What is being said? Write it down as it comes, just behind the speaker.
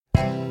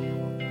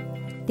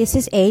This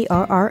is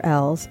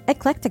ARRL's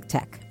Eclectic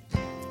Tech,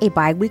 a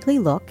bi-weekly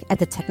look at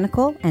the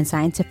technical and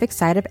scientific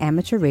side of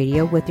amateur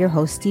radio with your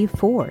host Steve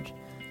Ford,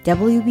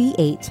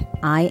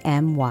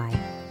 WB8IMY.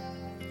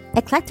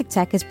 Eclectic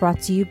Tech is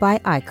brought to you by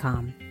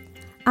ICOM.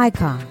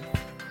 ICOM,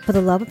 for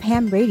the love of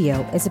ham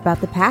radio, is about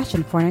the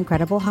passion for an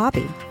incredible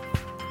hobby.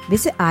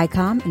 Visit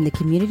ICOM in the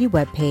community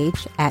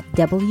webpage at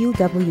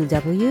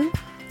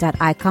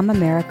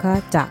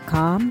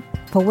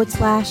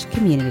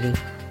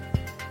www.icomamerica.com/community.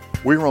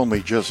 We're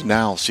only just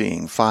now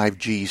seeing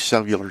 5G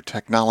cellular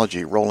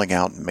technology rolling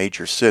out in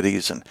major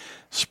cities and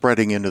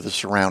spreading into the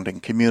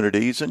surrounding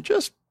communities and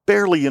just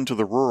barely into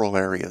the rural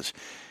areas.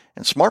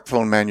 And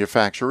smartphone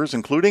manufacturers,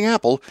 including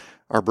Apple,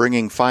 are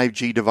bringing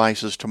 5G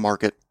devices to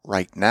market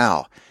right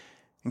now.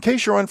 In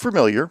case you're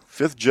unfamiliar,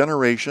 5th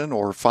generation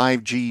or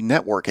 5G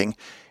networking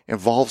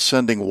involves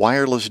sending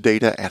wireless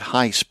data at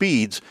high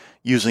speeds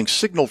using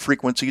signal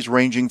frequencies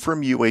ranging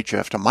from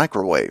UHF to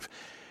microwave.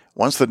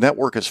 Once the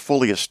network is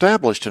fully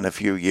established in a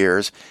few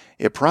years,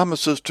 it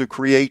promises to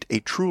create a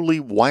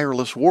truly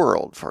wireless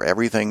world for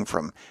everything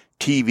from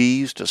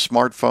TVs to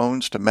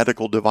smartphones to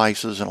medical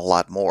devices and a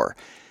lot more.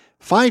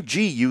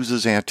 5G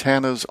uses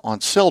antennas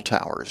on cell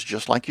towers,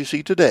 just like you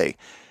see today.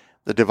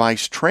 The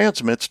device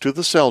transmits to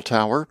the cell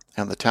tower,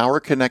 and the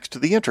tower connects to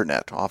the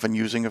internet, often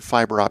using a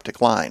fiber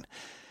optic line.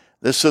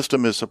 This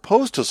system is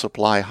supposed to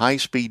supply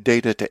high-speed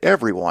data to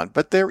everyone,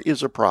 but there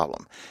is a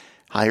problem.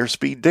 Higher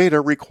speed data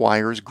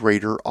requires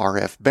greater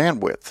RF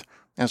bandwidth,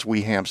 as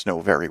we hams know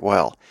very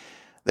well.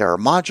 There are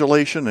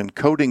modulation and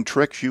coding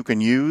tricks you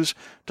can use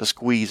to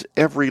squeeze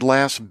every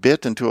last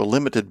bit into a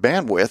limited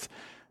bandwidth.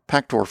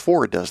 Pactor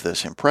 4 does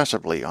this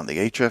impressively on the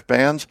HF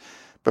bands,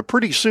 but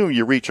pretty soon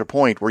you reach a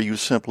point where you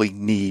simply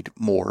need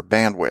more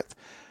bandwidth.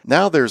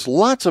 Now there's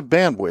lots of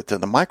bandwidth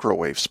in the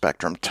microwave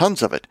spectrum,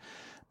 tons of it,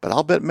 but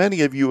I'll bet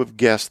many of you have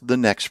guessed the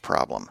next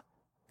problem: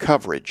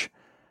 coverage.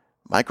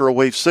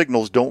 Microwave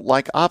signals don't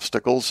like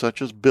obstacles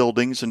such as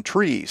buildings and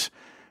trees.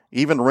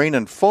 Even rain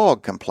and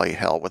fog can play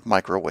hell with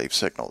microwave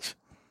signals.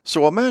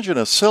 So imagine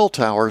a cell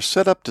tower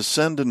set up to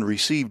send and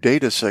receive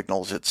data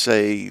signals at,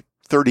 say,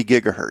 30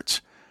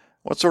 gigahertz.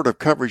 What sort of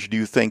coverage do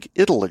you think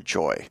it'll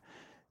enjoy?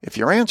 If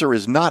your answer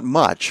is not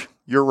much,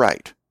 you're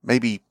right.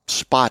 Maybe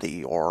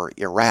spotty or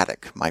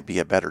erratic might be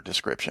a better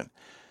description.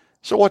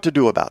 So what to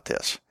do about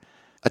this?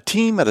 A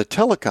team at a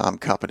telecom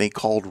company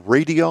called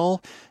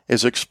Radial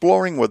is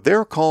exploring what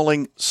they're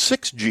calling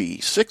 6G,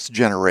 6th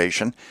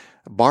generation,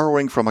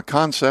 borrowing from a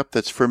concept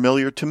that's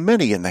familiar to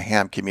many in the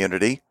ham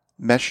community: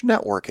 mesh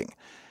networking.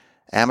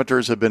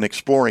 Amateurs have been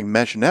exploring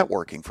mesh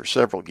networking for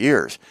several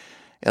years.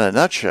 In a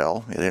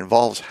nutshell, it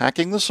involves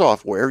hacking the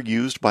software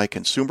used by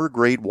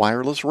consumer-grade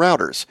wireless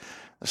routers,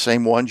 the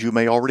same ones you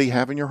may already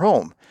have in your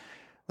home.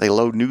 They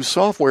load new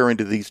software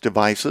into these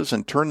devices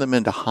and turn them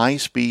into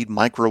high-speed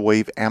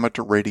microwave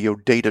amateur radio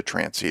data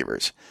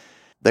transceivers.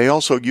 They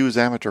also use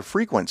amateur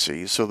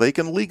frequencies so they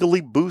can legally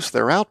boost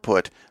their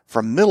output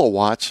from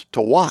milliwatts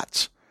to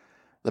watts.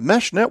 The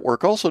mesh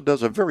network also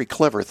does a very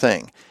clever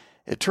thing.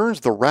 It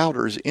turns the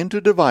routers into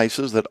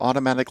devices that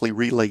automatically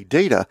relay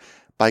data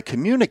by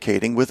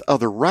communicating with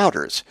other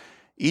routers.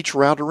 Each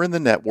router in the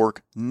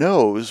network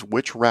knows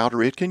which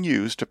router it can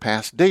use to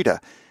pass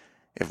data.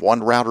 If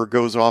one router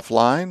goes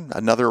offline,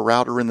 another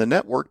router in the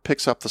network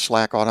picks up the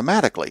slack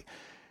automatically.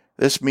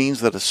 This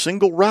means that a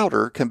single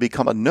router can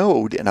become a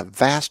node in a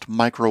vast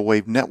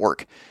microwave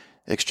network,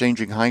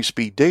 exchanging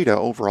high-speed data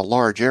over a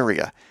large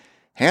area.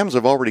 Hams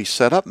have already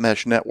set up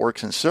mesh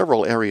networks in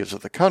several areas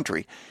of the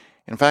country.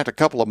 In fact, a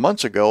couple of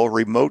months ago, a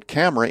remote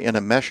camera in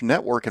a mesh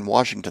network in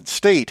Washington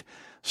State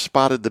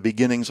spotted the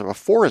beginnings of a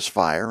forest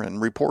fire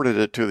and reported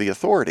it to the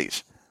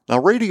authorities. Now,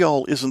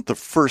 Radial isn't the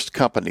first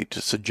company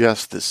to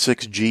suggest that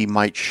 6G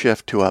might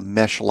shift to a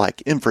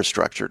mesh-like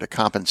infrastructure to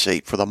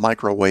compensate for the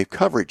microwave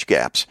coverage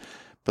gaps,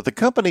 but the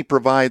company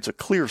provides a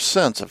clear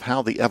sense of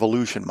how the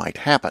evolution might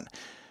happen.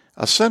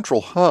 A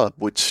central hub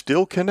would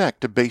still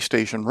connect to base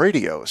station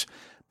radios,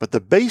 but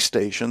the base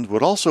stations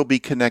would also be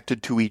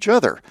connected to each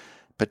other,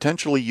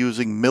 potentially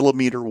using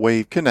millimeter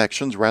wave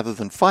connections rather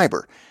than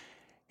fiber.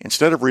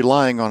 Instead of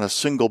relying on a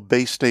single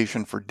base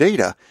station for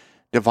data,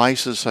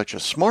 devices such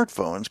as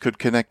smartphones could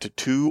connect to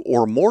 2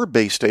 or more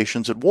base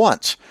stations at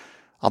once,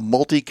 a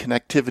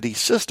multi-connectivity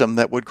system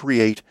that would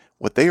create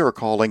what they are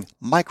calling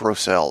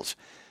microcells.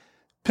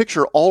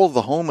 Picture all of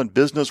the home and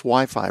business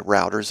Wi-Fi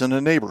routers in a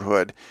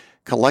neighborhood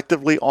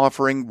collectively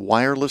offering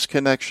wireless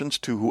connections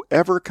to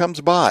whoever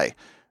comes by,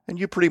 and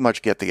you pretty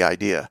much get the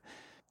idea.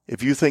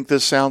 If you think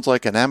this sounds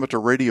like an amateur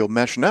radio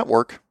mesh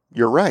network,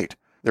 you're right.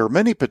 There are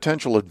many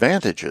potential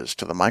advantages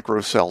to the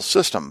microcell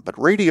system,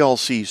 but Radial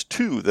sees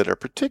two that are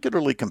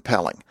particularly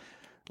compelling: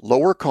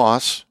 lower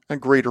costs and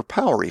greater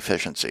power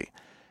efficiency.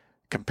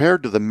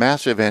 Compared to the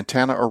massive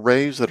antenna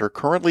arrays that are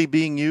currently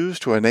being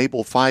used to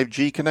enable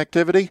 5G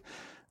connectivity,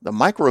 the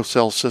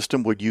microcell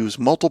system would use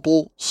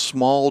multiple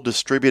small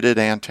distributed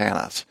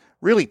antennas,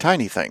 really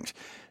tiny things,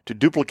 to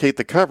duplicate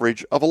the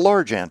coverage of a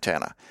large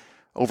antenna.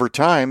 Over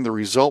time, the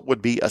result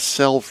would be a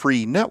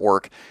cell-free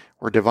network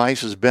where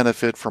devices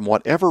benefit from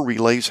whatever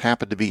relays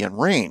happen to be in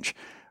range,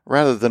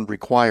 rather than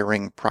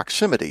requiring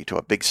proximity to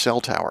a big cell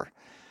tower.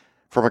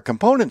 From a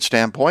component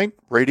standpoint,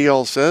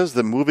 Radial says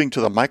that moving to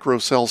the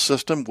microcell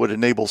system would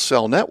enable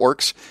cell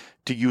networks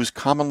to use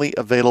commonly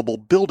available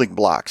building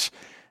blocks,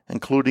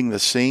 including the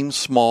same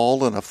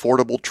small and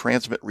affordable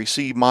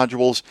transmit-receive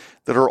modules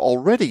that are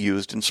already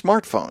used in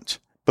smartphones.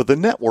 But the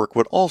network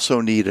would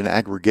also need an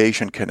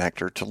aggregation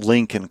connector to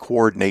link and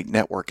coordinate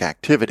network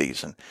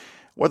activities, and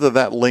whether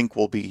that link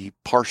will be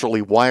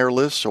partially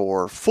wireless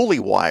or fully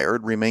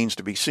wired remains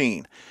to be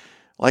seen.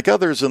 Like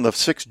others in the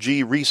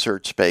 6G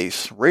research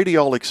space,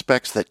 Radial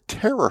expects that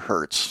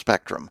terahertz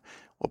spectrum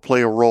will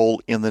play a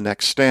role in the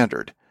next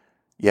standard.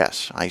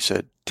 Yes, I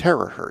said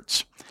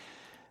terahertz.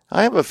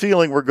 I have a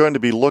feeling we're going to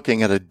be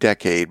looking at a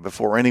decade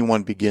before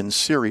anyone begins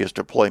serious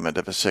deployment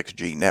of a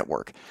 6G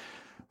network.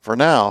 For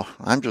now,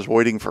 I'm just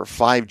waiting for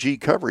 5G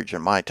coverage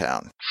in my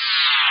town.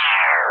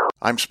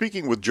 I'm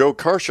speaking with Joe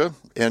Karsha,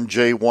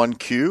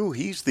 NJ1Q.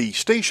 He's the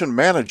station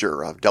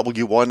manager of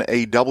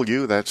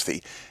W1AW. That's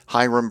the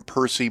Hiram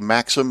Percy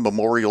Maxim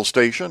Memorial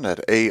Station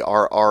at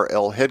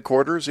ARRL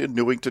headquarters in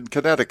Newington,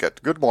 Connecticut.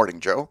 Good morning,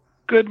 Joe.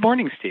 Good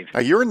morning, Steve. Now,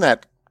 you're in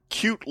that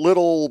cute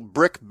little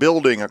brick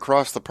building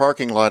across the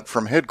parking lot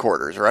from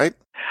headquarters, right?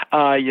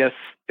 Yes,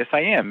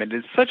 I am. It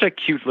is such a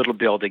cute little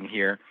building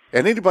here.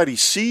 And anybody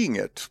seeing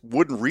it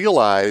wouldn't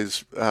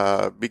realize,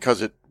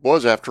 because it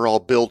was, after all,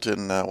 built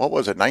in,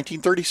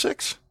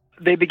 1936?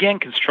 They began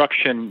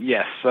construction,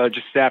 yes,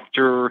 just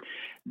after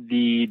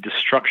the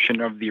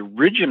destruction of the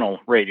original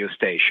radio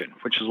station,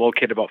 which is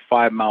located about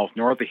 5 miles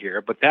north of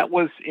here. But that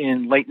was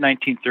in late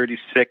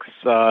 1936,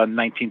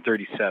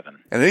 1937.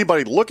 And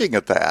anybody looking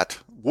at that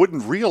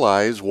wouldn't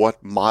realize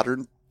what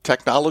modern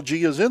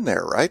technology is in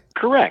there, right?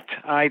 Correct.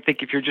 I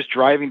think if you're just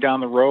driving down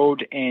the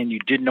road and you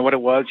didn't know what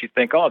it was, you'd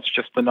think, oh, it's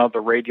just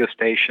another radio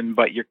station,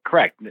 but you're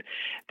correct.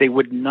 They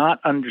would not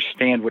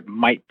understand what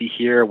might be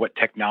here, what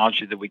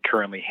technology that we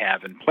currently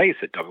have in place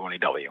at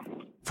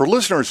W1AW. For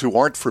listeners who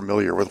aren't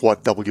familiar with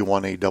what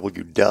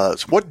W1AW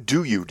does, what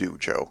do you do,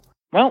 Joe?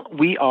 Well,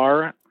 we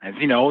are, as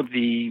you know,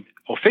 the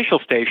official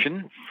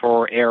station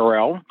for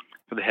ARRL,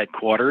 for the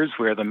headquarters.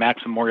 We're the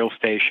Maxim Memorial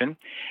Station,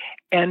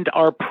 and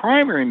our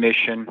primary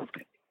mission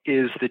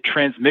is the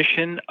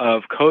transmission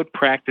of code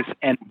practice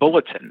and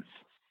bulletins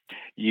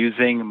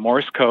using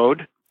Morse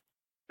code,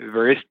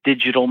 various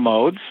digital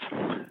modes,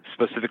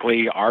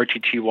 specifically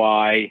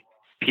RTTY,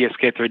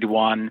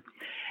 PSK31,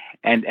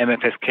 and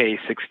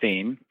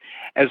MFSK16,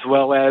 as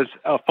well as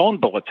phone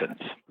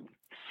bulletins.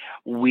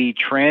 We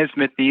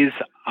transmit these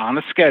on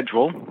a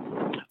schedule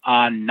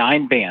on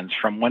 9 bands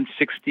from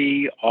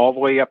 160 all the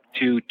way up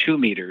to 2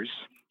 meters.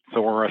 So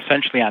we're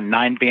essentially on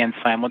 9 bands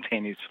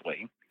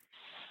simultaneously.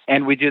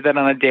 And we do that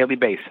on a daily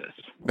basis.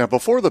 Now,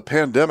 before the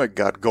pandemic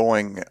got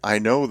going, I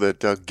know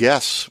that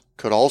guests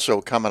could also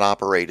come and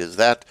operate. Is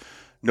that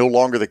no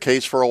longer the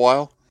case for a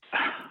while?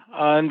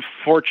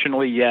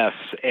 Unfortunately, yes.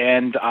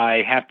 And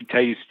I have to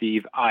tell you,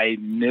 Steve, I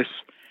miss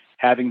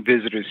having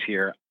visitors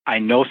here. I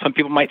know some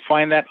people might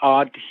find that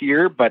odd to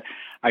hear, but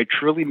I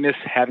truly miss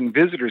having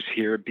visitors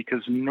here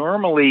because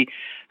normally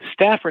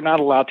staff are not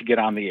allowed to get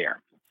on the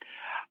air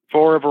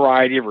for a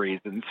variety of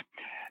reasons.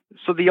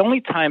 So the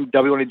only time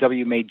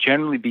W1AW may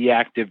generally be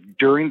active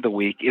during the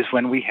week is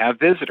when we have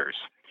visitors.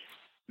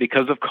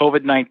 Because of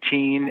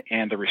COVID-19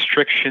 and the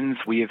restrictions,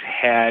 we have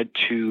had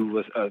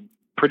to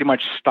pretty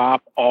much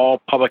stop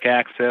all public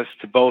access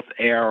to both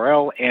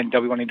ARRL and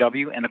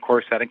W1AW, and of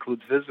course that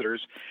includes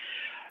visitors.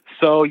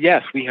 So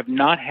yes, we have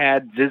not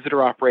had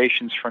visitor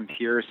operations from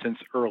here since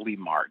early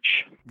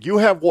March. You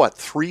have what,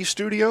 3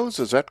 studios?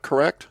 Is that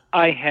correct?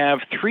 I have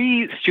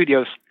 3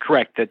 studios,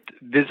 correct, that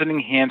visiting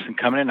hams can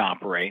come in and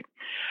operate.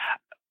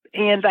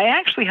 And I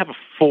actually have a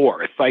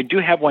 4th. I do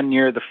have one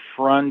near the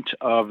front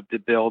of the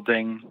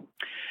building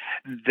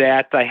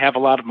that I have a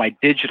lot of my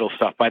digital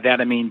stuff. By that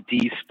I mean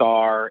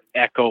D-Star,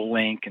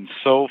 Echolink, and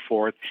so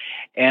forth.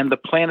 And the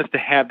plan is to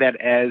have that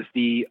as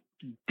the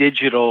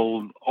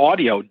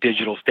audio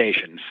digital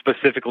station,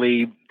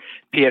 specifically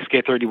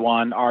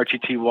PSK31,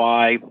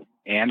 RTTY,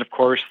 and of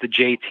course the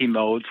JT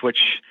modes,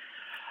 which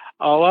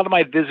a lot of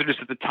my visitors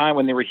at the time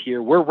when they were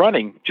here were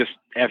running just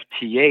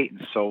FT8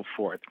 and so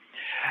forth.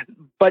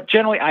 But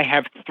generally, I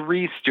have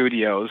 3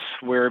 studios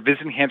where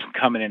visiting hams can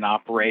come in and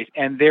operate,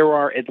 and there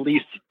are at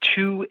least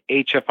 2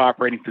 HF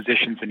operating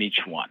positions in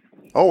each one.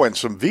 Oh, and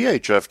some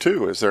VHF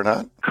too, is there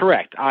not?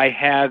 Correct. I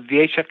have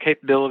VHF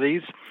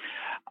capabilities.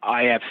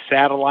 I have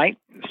satellite,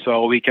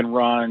 so we can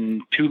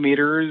run 2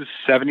 meters,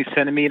 70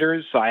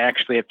 centimeters. I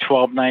actually have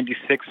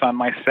 1296 on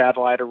my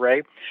satellite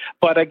array.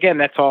 But again,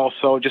 that's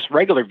also just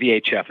regular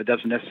VHF. It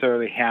doesn't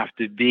necessarily have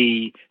to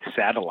be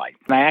satellite.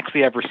 And I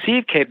actually have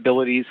receive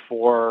capabilities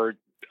for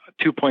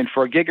 2.4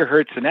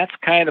 gigahertz, and that's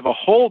kind of a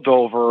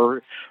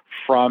holdover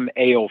from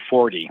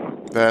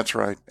AO40. That's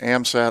right.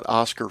 AMSAT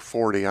Oscar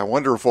 40. I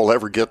wonder if we'll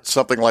ever get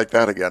something like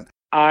that again.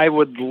 I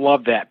would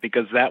love that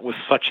because that was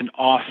such an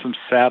awesome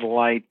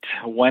satellite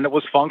when it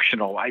was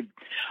functional.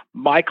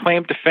 My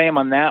claim to fame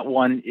on that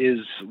one is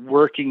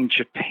working in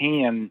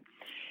Japan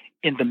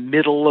in the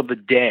middle of the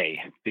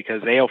day,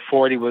 because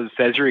AO40 was,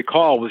 as you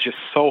recall, was just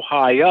so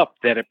high up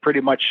that it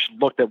pretty much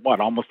looked at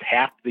almost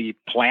half the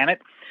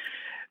planet.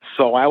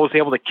 So I was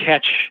able to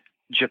catch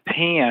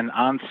Japan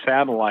on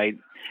satellite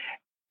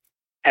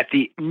at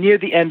near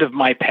the end of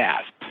my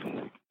path,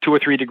 2 or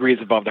 3 degrees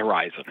above the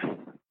horizon.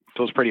 So it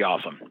was pretty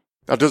awesome.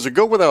 Now, does it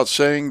go without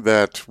saying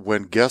that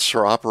when guests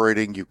are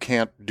operating, you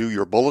can't do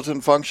your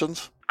bulletin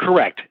functions?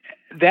 Correct.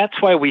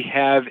 That's why we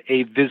have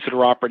a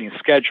visitor operating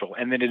schedule,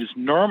 and then it is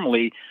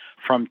normally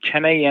from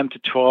 10 a.m. to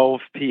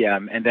 12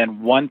 p.m. and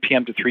then 1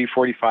 p.m. to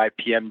 3:45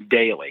 p.m.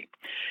 daily.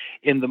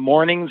 In the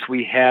mornings,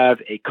 we have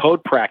a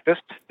code practice.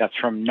 That's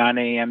from 9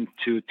 a.m.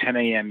 to 10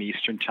 a.m.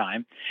 Eastern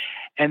Time.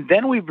 And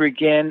then we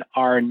begin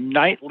our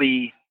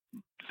nightly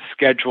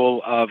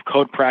schedule of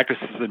code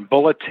practices and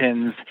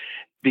bulletins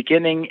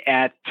beginning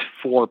at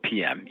 4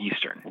 p.m.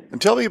 Eastern.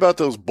 And tell me about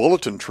those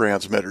bulletin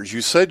transmitters.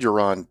 You said you're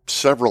on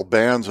several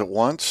bands at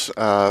once.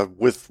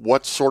 With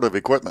what sort of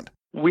equipment?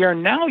 We are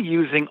now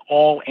using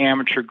all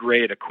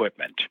amateur-grade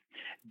equipment.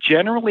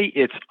 Generally,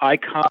 it's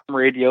ICOM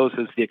radios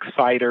as the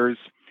exciters,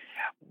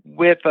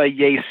 with a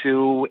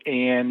Yaesu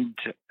and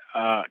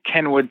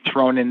Kenwood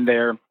thrown in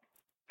there,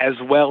 as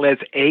well as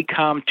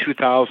ACOM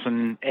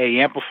 2000A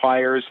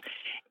amplifiers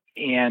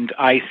and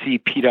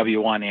IC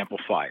PW1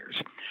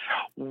 amplifiers.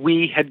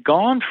 We had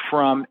gone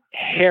from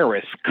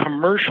Harris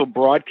commercial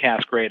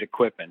broadcast grade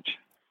equipment,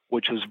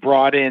 which was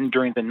brought in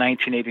during the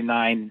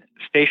 1989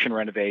 station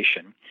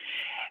renovation,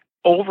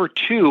 over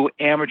to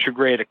amateur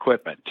grade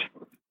equipment.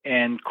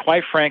 And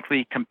quite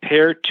frankly,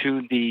 compared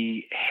to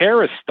the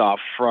Harris stuff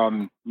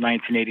from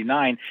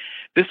 1989,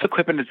 this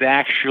equipment is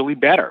actually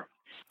better.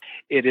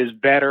 It is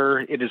better.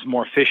 It is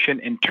more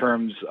efficient in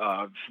terms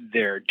of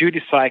their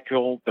duty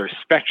cycle, their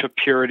spectral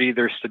purity,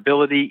 their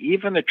stability,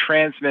 even the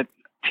transmit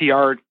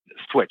TR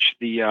switch,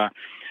 the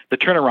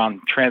turnaround,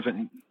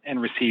 transmit and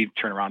receive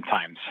turnaround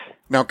times.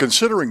 Now,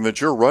 considering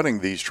that you're running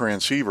these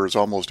transceivers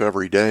almost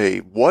every day,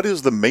 what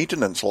is the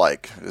maintenance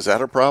like? Is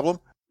that a problem?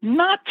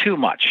 Not too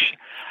much.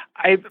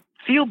 I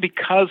feel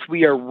because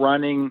we are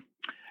running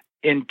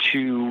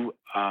into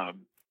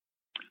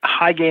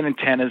high gain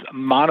antennas,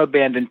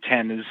 monoband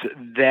antennas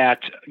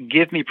that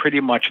give me pretty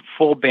much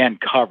full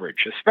band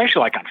coverage,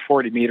 especially like on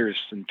 40 meters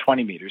and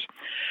 20 meters.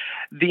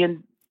 The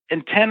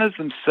antennas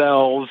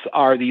themselves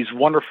are these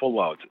wonderful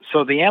loads.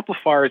 So the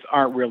amplifiers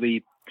aren't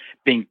really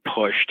being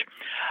pushed.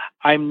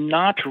 I'm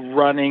not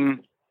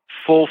running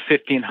full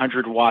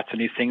 1500 watts on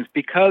these things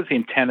because the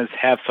antennas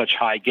have such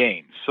high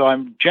gains. So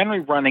I'm generally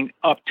running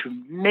up to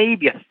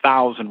maybe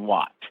 1,000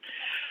 watts.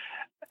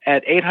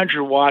 At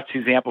 800 watts,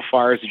 these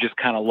amplifiers are just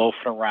kind of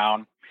loafing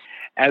around.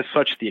 As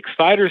such, the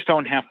exciters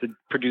don't have to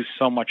produce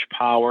so much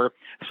power,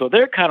 so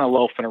they're kind of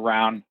loafing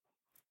around.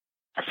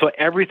 So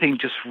everything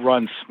just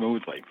runs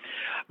smoothly.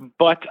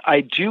 But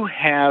I do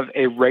have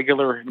a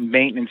regular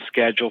maintenance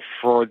schedule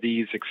for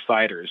these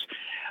exciters.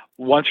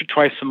 Once or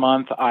twice a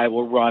month, I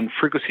will run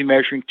frequency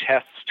measuring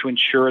tests to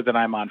ensure that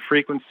I'm on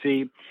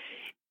frequency.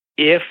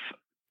 If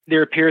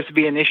there appears to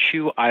be an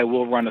issue, I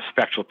will run a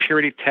spectral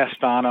purity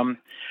test on them.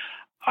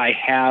 I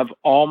have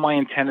all my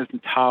antennas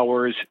and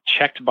towers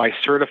checked by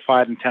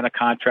certified antenna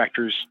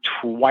contractors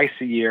twice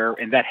a year,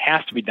 and that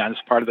has to be done as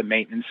part of the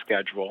maintenance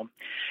schedule.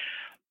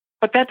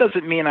 But that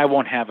doesn't mean I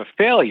won't have a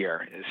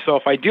failure. So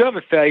if I do have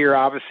a failure,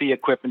 obviously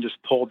equipment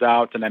just pulled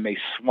out and I may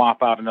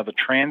swap out another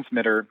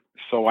transmitter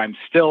so I'm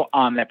still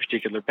on that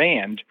particular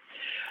band.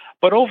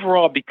 But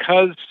overall,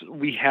 because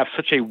we have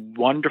such a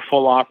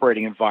wonderful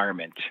operating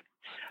environment,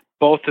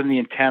 both in the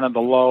antenna, the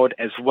load,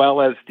 as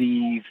well as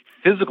the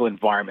physical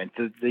environment,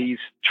 these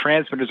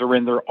transmitters are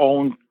in their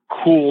own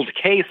cooled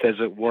case, as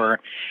it were.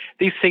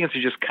 These things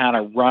are just kind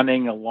of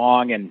running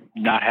along and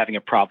not having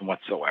a problem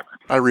whatsoever.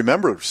 I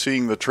remember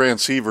seeing the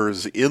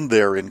transceivers in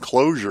their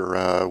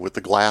enclosure with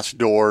the glass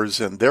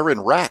doors, and they're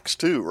in racks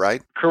too,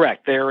 right?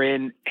 Correct. They're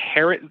in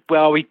Harris.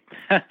 Well,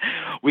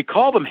 we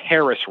call them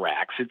Harris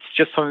racks. It's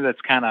just something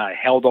that's kind of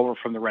held over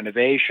from the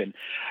renovation.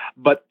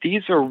 But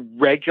these are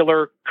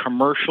regular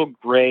commercial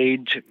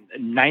grade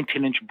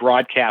 19-inch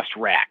broadcast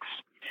racks.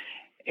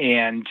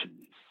 And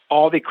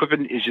all the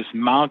equipment is just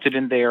mounted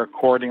in there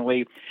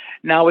accordingly.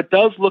 Now, it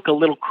does look a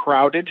little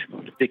crowded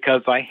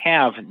because I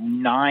have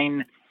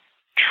 9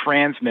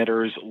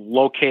 transmitters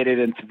located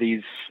into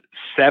these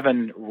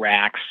 7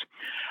 racks.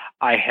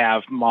 I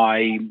have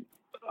my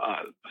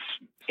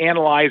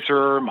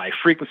analyzer, my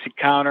frequency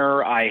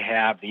counter. I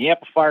have the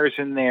amplifiers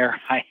in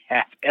there. I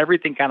have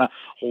everything kind of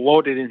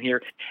loaded in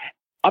here,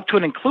 up to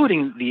and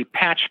including the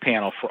patch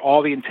panel for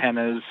all the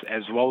antennas,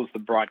 as well as the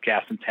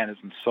broadcast antennas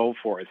and so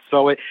forth.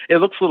 So it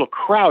looks a little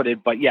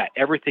crowded, but yeah,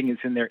 everything is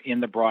in there in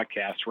the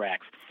broadcast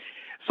racks.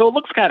 So it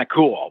looks kind of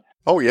cool.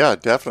 Oh, yeah,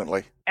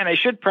 definitely. And I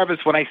should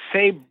preface, when I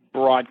say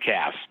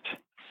broadcast,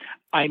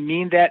 I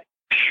mean that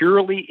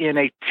purely in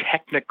a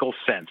technical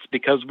sense,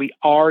 because we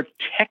are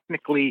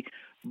technically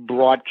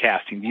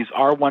broadcasting. These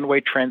are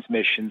one-way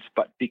transmissions,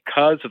 but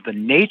because of the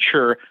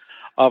nature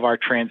of our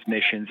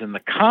transmissions and the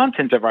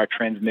content of our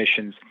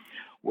transmissions,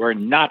 we're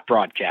not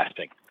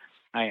broadcasting.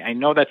 I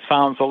know that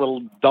sounds a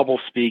little double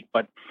speak,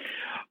 but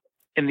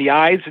in the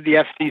eyes of the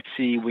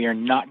FCC, we are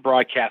not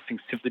broadcasting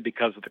simply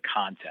because of the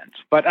content.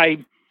 But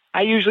I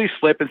usually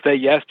slip and say,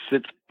 yes,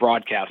 it's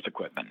broadcast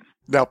equipment.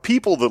 Now,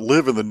 people that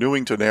live in the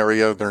Newington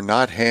area, they're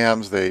not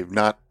hams. They've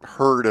not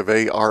heard of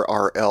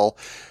ARRL.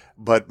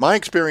 But my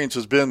experience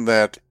has been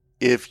that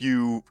if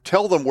you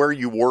tell them where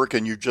you work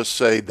and you just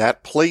say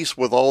that place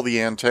with all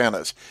the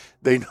antennas,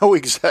 they know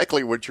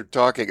exactly what you're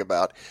talking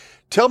about.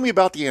 Tell me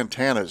about the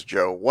antennas,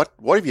 Joe. What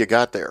have you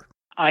got there?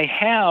 I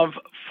have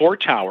 4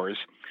 towers,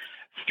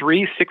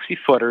 3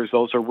 60-footers.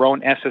 Those are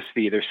Roan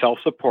SSV. They're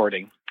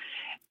self-supporting.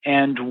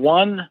 And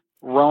 1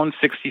 Roan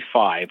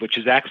 65, which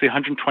is actually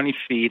 120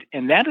 feet.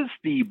 And that is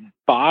the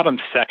bottom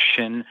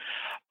section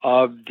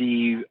of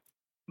the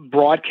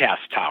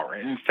broadcast tower.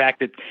 In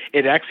fact,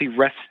 it actually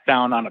rests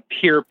down on a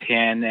pier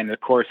pin, and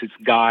of course it's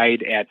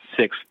guyed at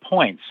 6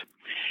 points.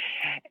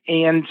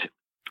 And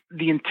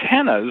the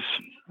antennas,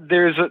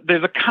 there's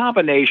a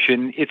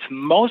combination. It's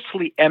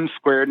mostly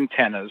M-squared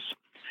antennas.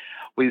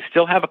 We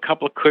still have a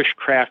couple of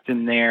Cushcraft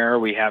in there.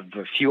 We have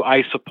a few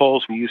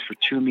isopoles we use for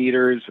 2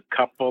 meters, a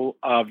couple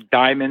of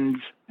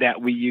diamonds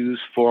that we use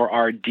for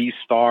our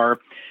D-Star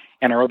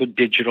and our other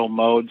digital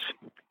modes.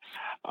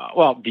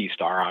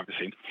 D-Star,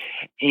 obviously.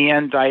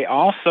 And I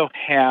also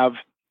have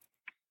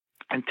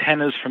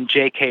antennas from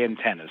JK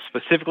Antennas,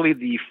 specifically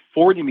the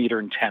 40-meter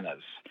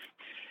antennas,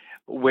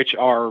 which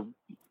are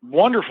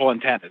wonderful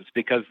antennas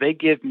because they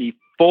give me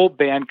full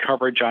band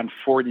coverage on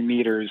 40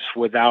 meters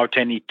without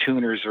any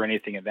tuners or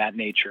anything of that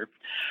nature.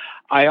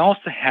 I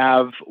also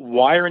have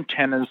wire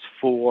antennas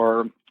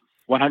for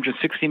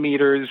 160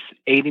 meters,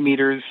 80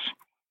 meters,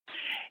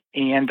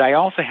 and I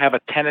also have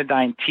a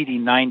Tenadyne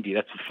TD90,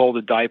 that's a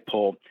folded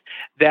dipole,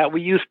 that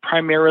we use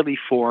primarily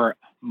for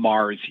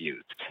Mars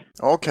use.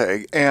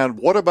 Okay, and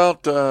what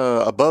about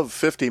above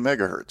 50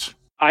 megahertz?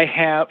 I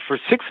have, for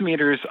 6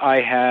 meters,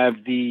 I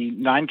have the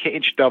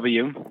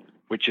 9KHW,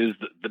 which is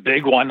the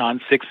big one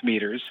on 6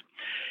 meters,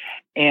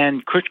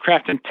 and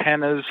Cushcraft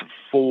antennas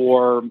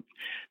for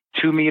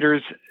 2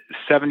 meters,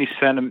 70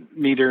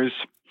 centimeters,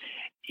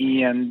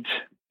 and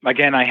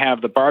again, I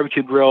have the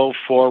barbecue grill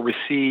for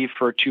receive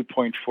for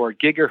 2.4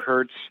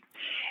 gigahertz,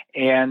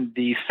 and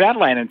the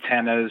satellite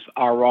antennas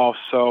are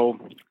also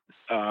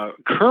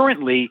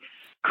currently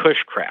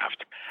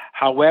Cushcraft.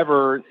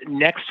 However,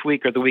 next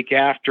week or the week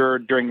after,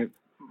 during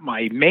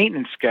my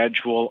maintenance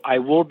schedule, I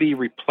will be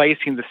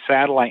replacing the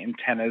satellite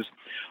antennas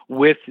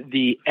with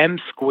the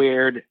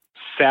M-squared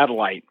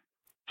satellite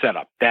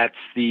setup. That's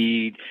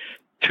the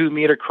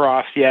 2-meter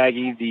cross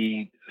Yagi,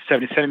 the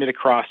 70-centimeter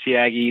cross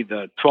Yagi,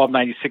 the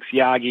 1296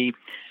 Yagi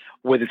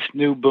with its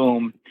new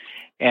boom,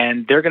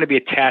 and they're going to be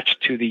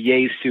attached to the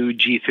Yaesu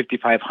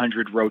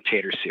G5500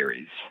 rotator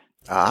series.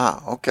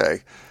 Ah,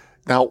 okay.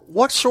 Now,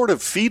 what sort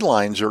of feed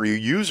lines are you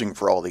using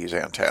for all these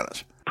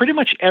antennas? Pretty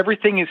much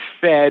everything is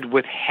fed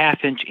with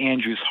half-inch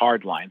Andrews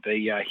hardline,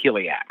 the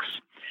Heliax.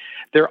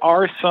 There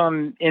are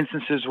some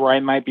instances where I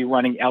might be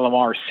running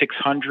LMR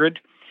 600,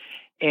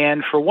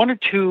 and for 1 or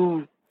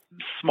 2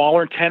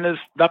 smaller antennas,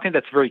 nothing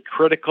that's very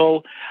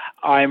critical,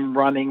 I'm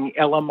running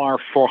LMR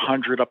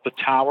 400 up the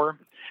tower.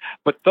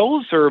 But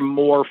those are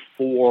more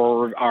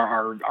for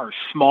our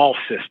small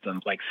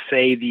systems, like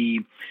say the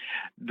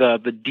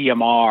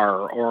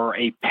DMR or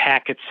a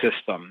packet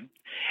system.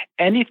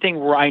 Anything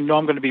where I know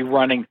I'm going to be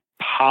running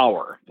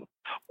power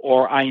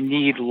or I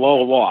need low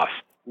loss,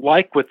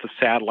 like with the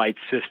satellite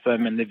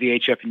system and the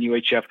VHF and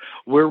UHF,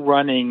 we're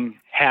running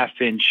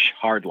half-inch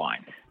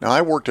hardline. Now,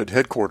 I worked at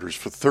headquarters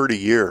for 30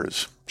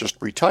 years, just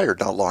retired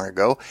not long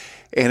ago,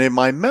 and in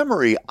my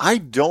memory, I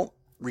don't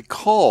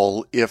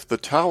recall if the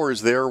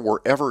towers there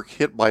were ever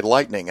hit by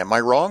lightning. Am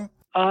I wrong?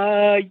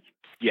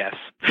 Yes.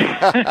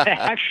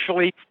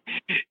 Actually,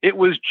 it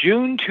was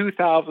June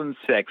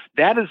 2006.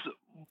 That is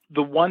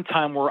the one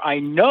time where I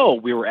know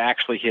we were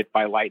actually hit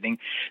by lightning,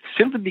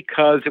 simply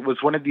because it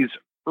was one of these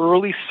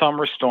early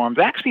summer storms,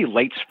 actually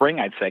late spring,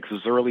 I'd say, because it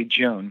was early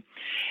June.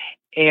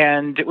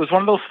 And it was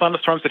one of those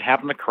thunderstorms that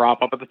happened to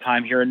crop up at the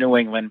time here in New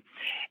England.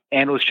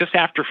 And it was just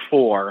after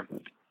 4.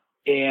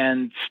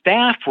 And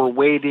staff were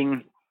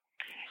waiting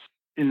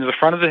in the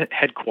front of the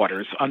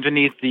headquarters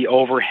underneath the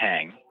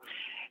overhang.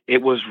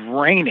 It was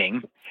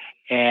raining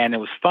and it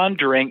was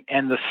thundering.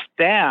 And the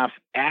staff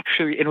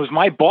actually, and it was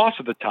my boss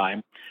at the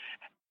time,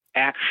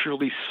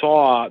 actually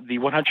saw the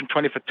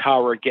 120-foot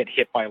tower get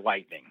hit by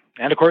lightning.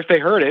 And of course, they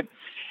heard it.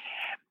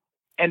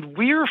 And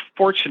we're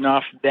fortunate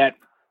enough that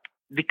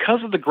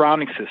because of the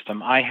grounding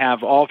system, I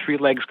have all 3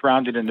 legs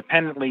grounded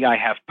independently. I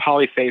have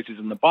polyphasers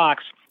in the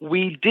box.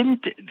 We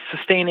didn't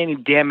sustain any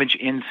damage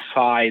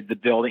inside the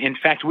building. In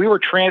fact, we were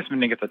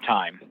transmitting at the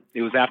time.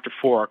 It was after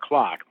 4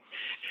 o'clock.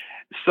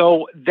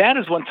 So that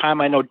is one time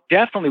I know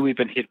definitely we've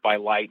been hit by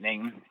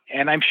lightning,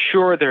 and I'm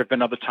sure there have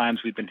been other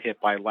times we've been hit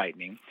by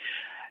lightning.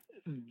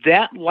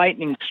 That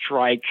lightning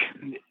strike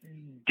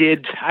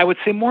did, I would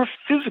say, more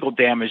physical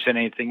damage than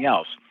anything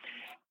else.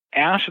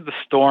 After the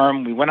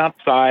storm, we went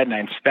outside and I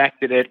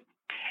inspected it.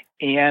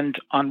 And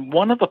on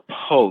one of the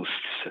posts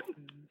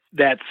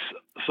that's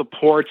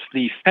supports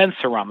the fence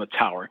around the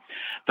tower,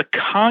 the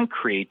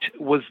concrete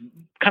was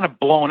kind of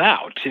blown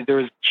out. There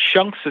was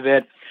chunks of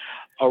it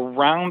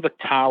around the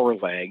tower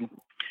leg.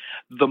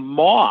 The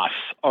moss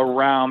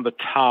around the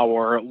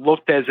tower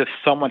looked as if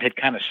someone had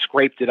kind of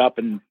scraped it up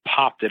and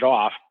popped it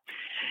off.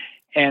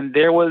 And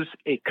there was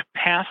a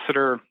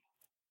capacitor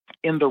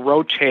in the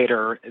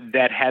rotator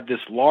that had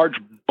this large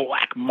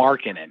black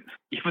mark in it,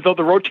 even though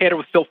the rotator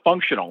was still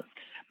functional.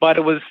 But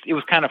it was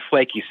kind of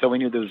flaky, so we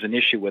knew there was an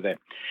issue with it.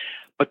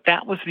 But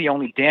that was the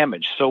only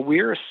damage. So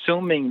we're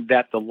assuming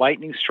that the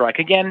lightning strike,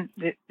 again,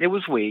 it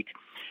was weak,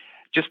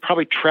 just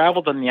probably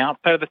traveled on the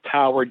outside of the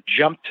tower,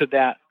 jumped to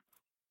that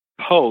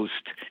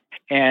post,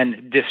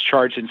 and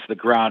discharged into the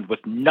ground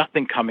with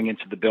nothing coming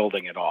into the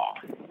building at all.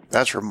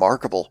 That's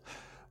remarkable.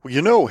 Well,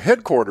 you know,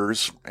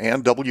 headquarters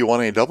and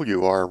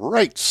W1AW are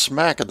right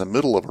smack in the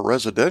middle of a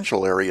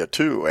residential area,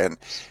 too. And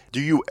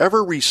do you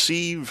ever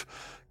receive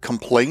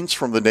complaints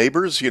from the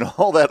neighbors? You know,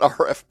 all that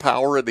RF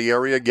power in the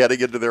area getting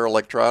into their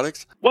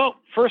electronics? Well,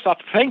 first off,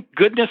 thank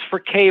goodness for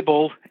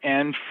cable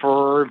and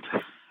for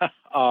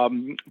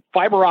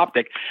fiber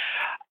optic.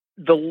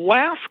 The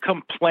last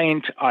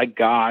complaint I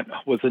got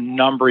was a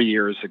number of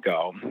years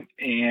ago,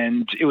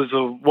 and it was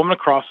a woman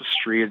across the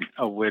street,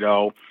 a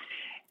widow,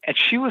 and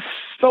she was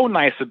so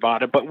nice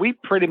about it, but we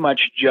pretty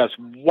much just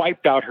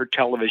wiped out her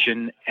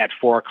television at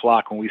 4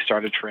 o'clock when we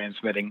started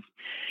transmitting.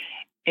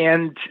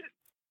 And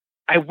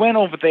I went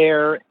over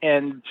there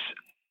and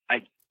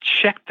I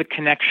checked the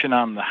connection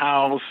on the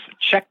house,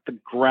 checked the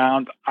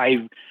ground.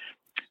 I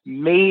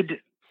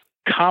made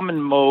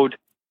common mode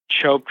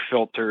choke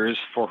filters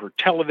for her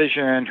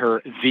television, her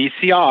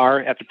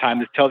VCR at the time.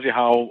 This tells you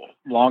how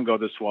long ago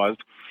this was.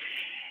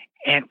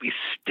 And we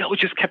still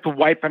just kept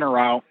wiping her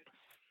out.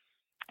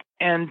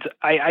 And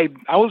I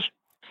was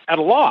at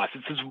a loss.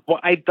 This is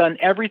what I've done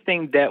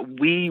everything that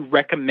we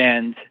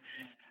recommend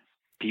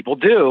people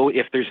do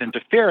if there's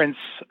interference.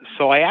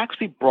 So I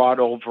actually brought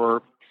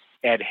over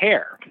Ed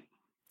Hare,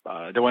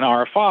 doing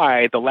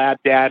RFI, the lab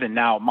dad, and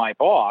now my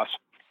boss.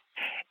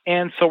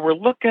 And so we're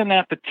looking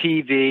at the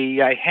TV.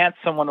 I had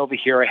someone over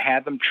here. I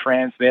had them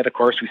transmit. Of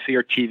course, we see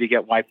our TV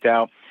get wiped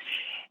out.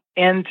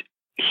 And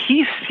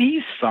he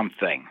sees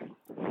something.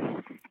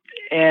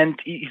 And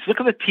he's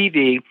looking at the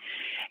TV.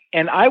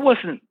 And I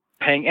wasn't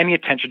paying any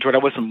attention to it. I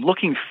wasn't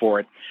looking for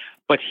it.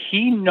 But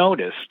he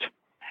noticed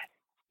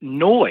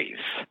noise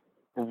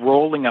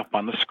rolling up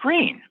on the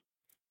screen.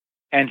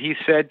 And he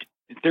said,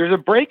 there's a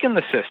break in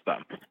the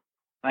system.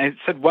 I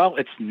said, well,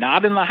 it's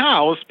not in the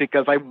house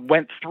because I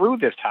went through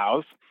this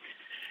house.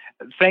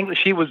 Thankfully,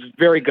 she was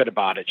very good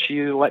about it.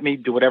 She let me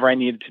do whatever I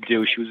needed to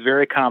do. She was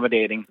very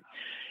accommodating.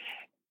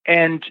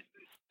 And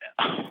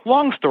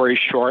long story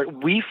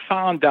short, we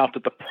found out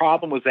that the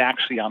problem was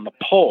actually on the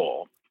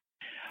pole.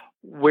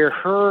 Where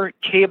her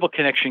cable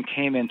connection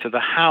came into the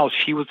house,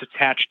 she was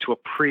attached to a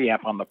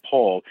preamp on the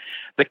pole.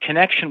 The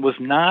connection was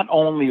not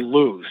only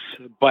loose,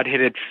 but it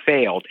had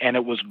failed, and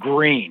it was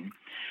green.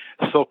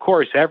 So, of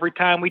course, every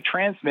time we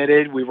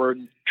transmitted, we were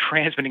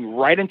transmitting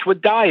right into a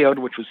diode,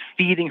 which was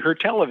feeding her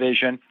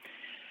television.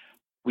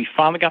 We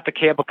finally got the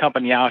cable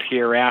company out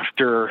here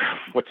after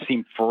what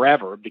seemed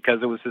forever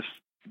because it was this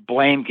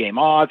blame game.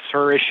 Oh, it's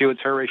her issue,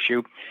 it's her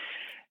issue.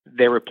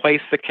 They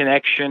replaced the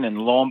connection, and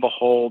lo and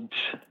behold,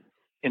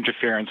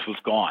 interference was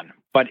gone.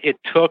 But it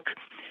took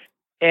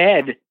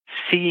Ed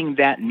seeing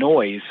that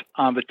noise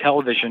on the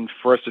television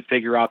for us to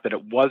figure out that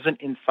it wasn't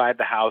inside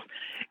the house.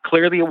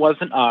 Clearly it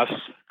wasn't us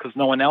because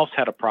no one else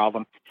had a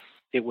problem.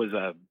 It was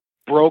a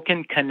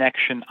broken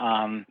connection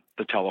on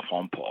the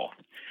telephone pole.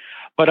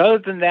 But other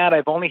than that,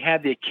 I've only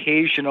had the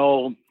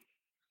occasional,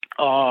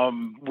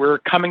 we're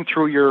coming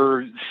through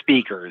your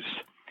speakers.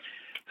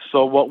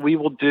 So what we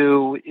will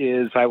do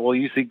is I will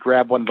usually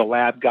grab one of the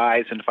lab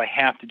guys, and if I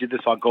have to do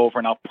this, I'll go over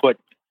and I'll put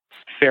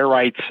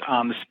ferrites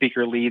on the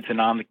speaker leads and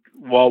on the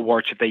wall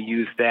warts if they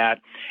use that,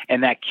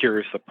 and that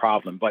cures the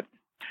problem. But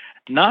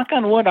knock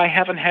on wood, I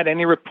haven't had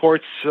any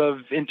reports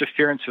of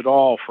interference at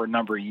all for a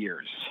number of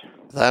years.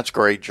 That's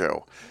great,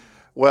 Joe.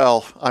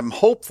 Well, I'm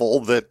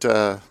hopeful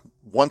that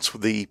once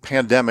the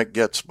pandemic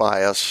gets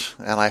by us,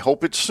 and I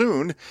hope it's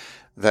soon,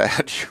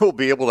 that you'll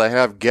be able to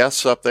have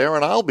guests up there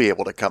and I'll be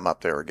able to come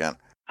up there again.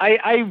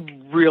 I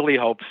really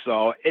hope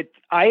so.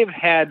 I have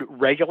had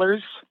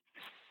regulars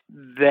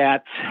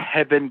that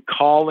have been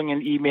calling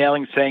and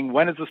emailing saying,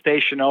 when is the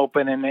station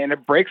open? And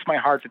it breaks my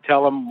heart to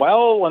tell them,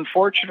 well,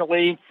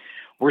 unfortunately,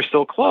 we're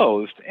still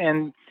closed.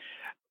 And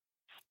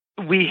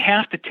we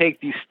have to take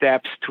these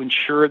steps to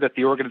ensure that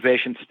the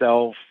organization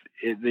itself,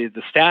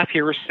 the staff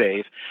here is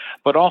safe,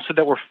 but also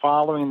that we're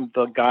following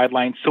the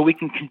guidelines so we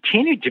can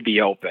continue to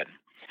be open.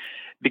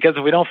 Because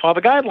if we don't follow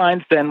the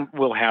guidelines, then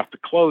we'll have to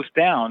close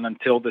down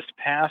until this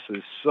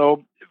passes.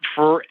 So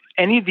for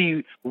any of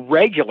the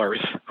regulars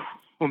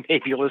who may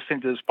be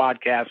listening to this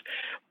podcast,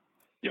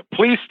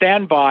 please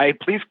stand by.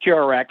 Please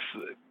QRX.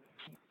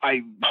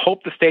 I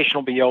hope the station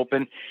will be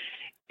open.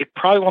 It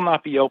probably will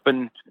not be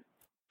open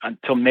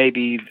until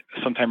maybe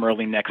sometime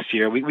early next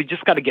year. We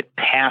just got to get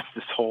past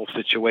this whole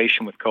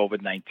situation with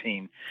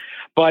COVID-19.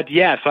 But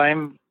yes,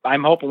 I'm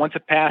hoping once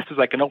it passes,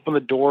 I can open the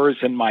doors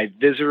and my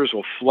visitors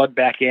will flood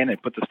back in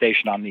and put the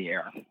station on the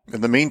air.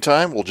 In the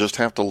meantime, we'll just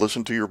have to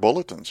listen to your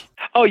bulletins.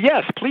 Oh,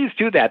 yes, please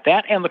do that.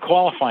 That and the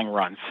qualifying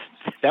runs.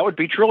 That would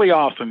be truly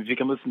awesome if you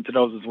can listen to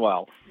those as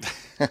well.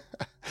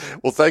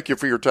 Well, thank you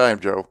for your time,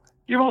 Joe.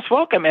 You're most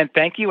welcome, and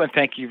thank you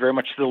very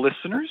much to the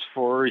listeners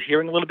for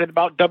hearing a little bit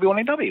about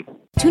WNAW.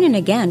 Tune in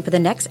again for the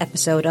next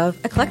episode of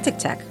Eclectic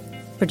Tech,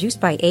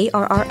 produced by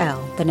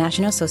ARRL, the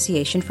National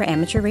Association for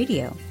Amateur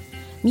Radio.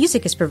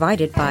 Music is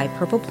provided by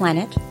Purple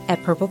Planet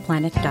at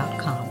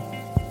purpleplanet.com.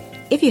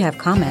 If you have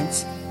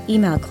comments,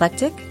 email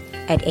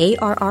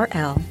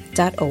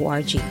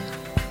eclectic@arrl.org.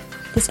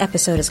 This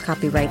episode is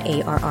copyright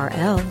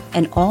ARRL,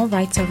 and all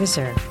rights are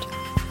reserved.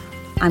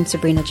 I'm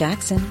Sabrina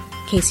Jackson,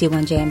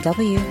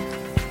 KC1JMW.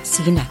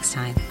 See you next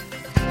time.